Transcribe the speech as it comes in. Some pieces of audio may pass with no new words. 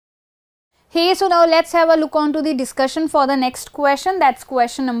Hey, so now let's have a look on to the discussion for the next question. That's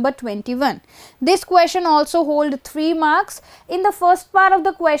question number 21. This question also holds 3 marks. In the first part of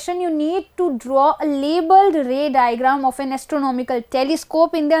the question, you need to draw a labeled ray diagram of an astronomical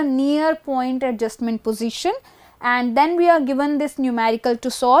telescope in the near point adjustment position, and then we are given this numerical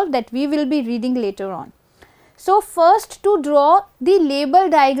to solve that we will be reading later on. So first, to draw the label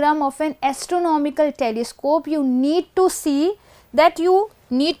diagram of an astronomical telescope, you need to see that you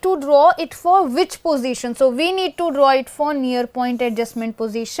need to draw it for which position. So we need to draw it for near point adjustment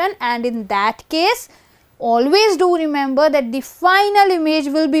position, and in that case always do remember that the final image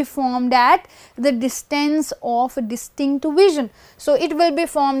will be formed at the distance of distinct vision. So it will be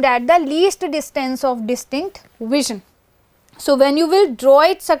formed at the least distance of distinct vision. So when you will draw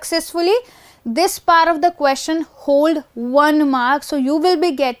it successfully, this part of the question hold 1 mark. So you will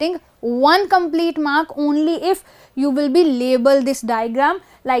be getting 1 complete mark only if you will be label this diagram,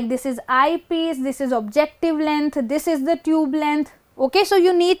 like this is eyepiece, this is objective length, this is the tube length. Okay, so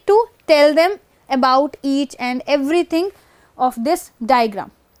you need to tell them about each and everything of this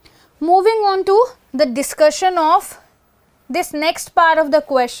diagram. Moving on to the discussion of this next part of the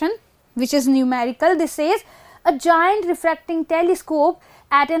question, which is numerical. This says a giant refracting telescope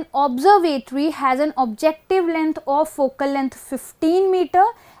at an observatory has an objective length of focal length 15 meter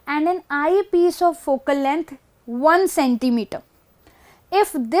and an eyepiece of focal length 1 centimeter.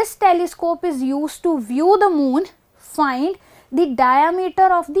 If this telescope is used to view the moon, find the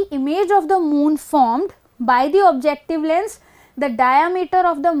diameter of the image of the moon formed by the objective lens. The diameter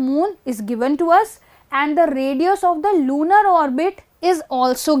of the moon is given to us and the radius of the lunar orbit is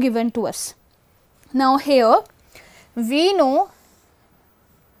also given to us. Now here we know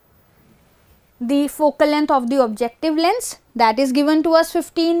the focal length of the objective lens, that is given to us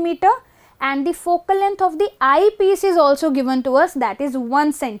 15 meter, and the focal length of the eyepiece is also given to us, that is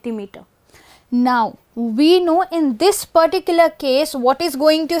 1 centimeter. Now we know in this particular case what is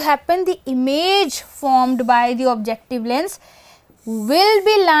going to happen. The image formed by the objective lens will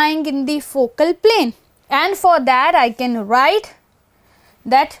be lying in the focal plane, and for that I can write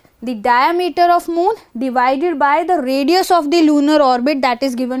that the diameter of moon divided by the radius of the lunar orbit, that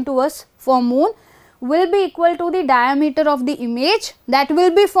is given to us for moon, will be equal to the diameter of the image that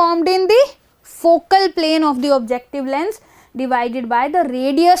will be formed in the focal plane of the objective lens divided by the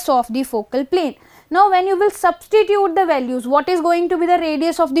radius of the focal plane. Now when you will substitute the values, what is going to be the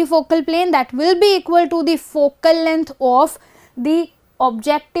radius of the focal plane? That will be equal to the focal length of the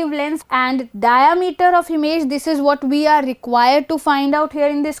objective lens, and diameter of image, this is what we are required to find out here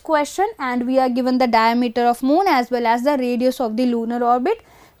in this question, and we are given the diameter of moon as well as the radius of the lunar orbit.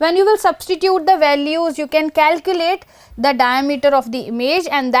 When you will substitute the values, you can calculate the diameter of the image,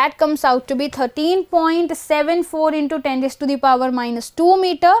 and that comes out to be 13.74 into 10 raised to the power minus 2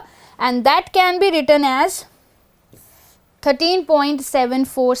 meter, and that can be written as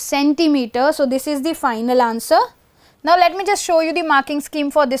 13.74 centimeter. So this is the final answer. Now let me just show you the marking scheme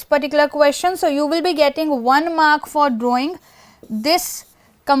for this particular question. So you will be getting 1 mark for drawing this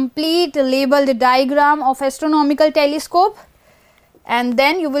complete labeled diagram of astronomical telescope, and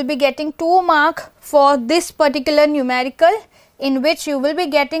then you will be getting 2 marks for this particular numerical, in which you will be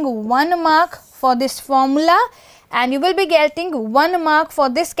getting 1 mark for this formula, and you will be getting 1 mark for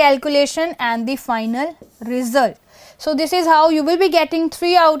this calculation and the final result. So this is how you will be getting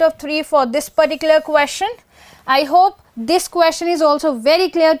 3 out of 3 for this particular question. I hope this question is also very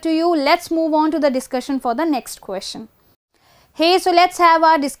clear to you. Let's move on to the discussion for the next question. Hey, so let's have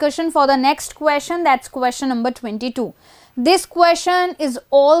our discussion for the next question. That's question number 22. This question is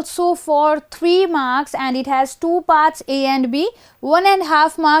also for 3 marks and it has 2 parts, A and B.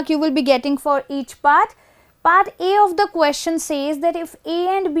 1.5 mark you will be getting for each part. Part A of the question says that if A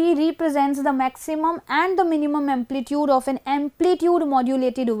and B represents the maximum and the minimum amplitude of an amplitude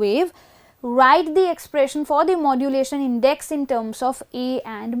modulated wave, write the expression for the modulation index in terms of A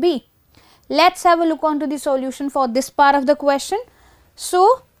and B. Let's have a look on to the solution for this part of the question.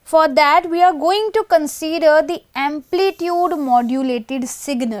 So for that we are going to consider the amplitude modulated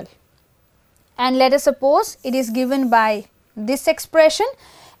signal, and let us suppose it is given by this expression.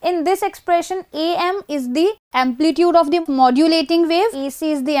 In this expression, AM is the amplitude of the modulating wave,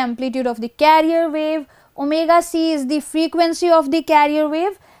 AC is the amplitude of the carrier wave, omega C is the frequency of the carrier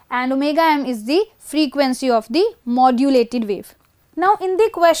wave, and omega m is the frequency of the modulated wave. Now in the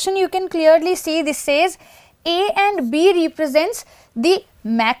question you can clearly see this says A and B represents the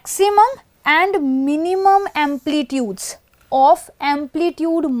maximum and minimum amplitudes of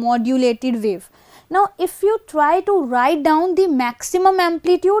amplitude modulated wave. Now if you try to write down the maximum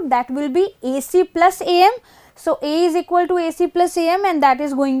amplitude, that will be AC plus AM. So A is equal to AC plus AM, and that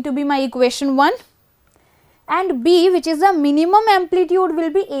is going to be my equation 1. And B, which is the minimum amplitude, will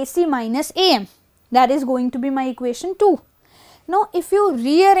be AC minus AM. That is going to be my equation 2. Now, if you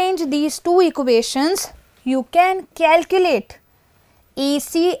rearrange these two equations, you can calculate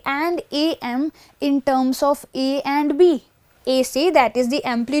AC and AM in terms of A and B. AC, that is the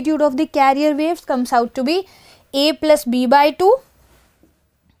amplitude of the carrier waves, comes out to be A plus B by 2.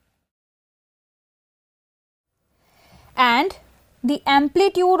 And the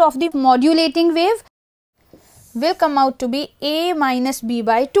amplitude of the modulating wave will come out to be A minus B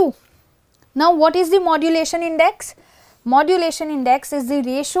by 2. Now, what is the modulation index? Modulation index is the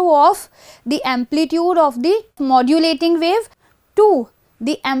ratio of the amplitude of the modulating wave to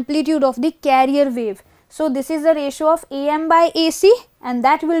the amplitude of the carrier wave. So, this is the ratio of AM by AC, and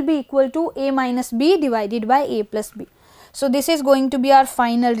that will be equal to A minus B divided by A plus B. So, this is going to be our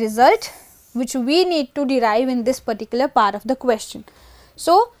final result, which we need to derive in this particular part of the question.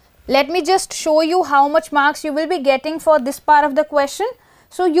 So, let me just show you how much marks you will be getting for this part of the question.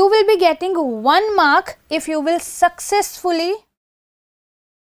 So, you will be getting 1 mark if you will successfully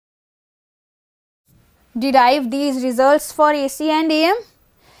derive these results for AC and AM,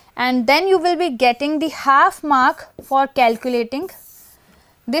 and then you will be getting the half mark for calculating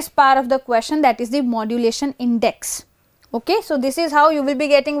this part of the question, that is the modulation index. Okay, so this is how you will be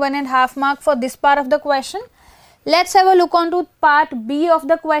getting 1.5 mark for this part of the question. Let's have a look on to part B of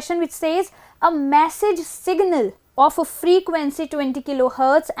the question, which says a message signal of a frequency 20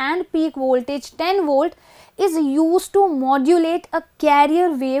 kilohertz and peak voltage 10 volt is used to modulate a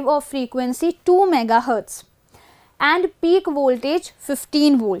carrier wave of frequency 2 megahertz and peak voltage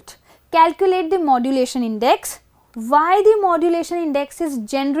 15 volt. Calculate the modulation index. Why the modulation index is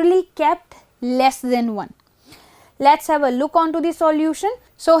generally kept less than 1? Let's have a look on to the solution.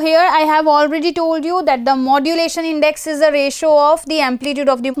 So, here I have already told you that the modulation index is the ratio of the amplitude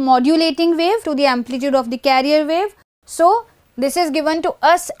of the modulating wave to the amplitude of the carrier wave. So, this is given to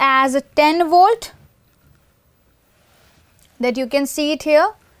us as 10 volt, that you can see it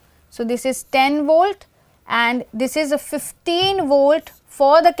here. So, this is 10 volt and this is a 15 volt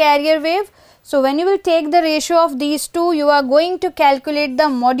for the carrier wave. So, when you will take the ratio of these two, you are going to calculate the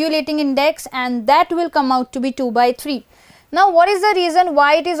modulating index, and that will come out to be 2 by 3. Now, what is the reason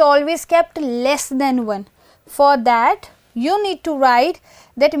why it is always kept less than 1? For that, you need to write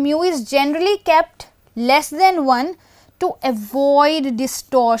that mu is generally kept less than 1 to avoid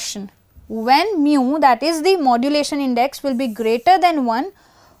distortion. When mu, that is the modulation index, will be greater than 1,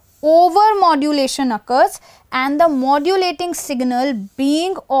 over modulation occurs, and the modulating signal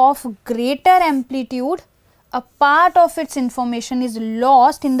being of greater amplitude, a part of its information is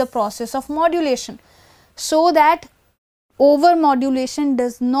lost in the process of modulation, so that over modulation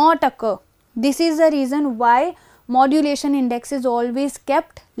does not occur. This is the reason why modulation index is always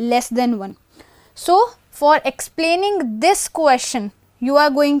kept less than 1. So, for explaining this question, you are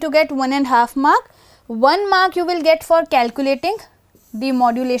going to get 1.5 mark. 1 mark you will get for calculating the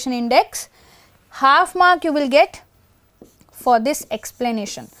modulation index. Half mark you will get for this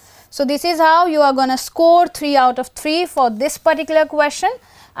explanation. So, this is how you are going to score 3 out of 3 for this particular question.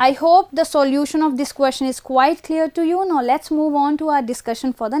 I hope the solution of this question is quite clear to you. Now, let's move on to our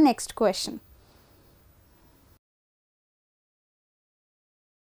discussion for the next question.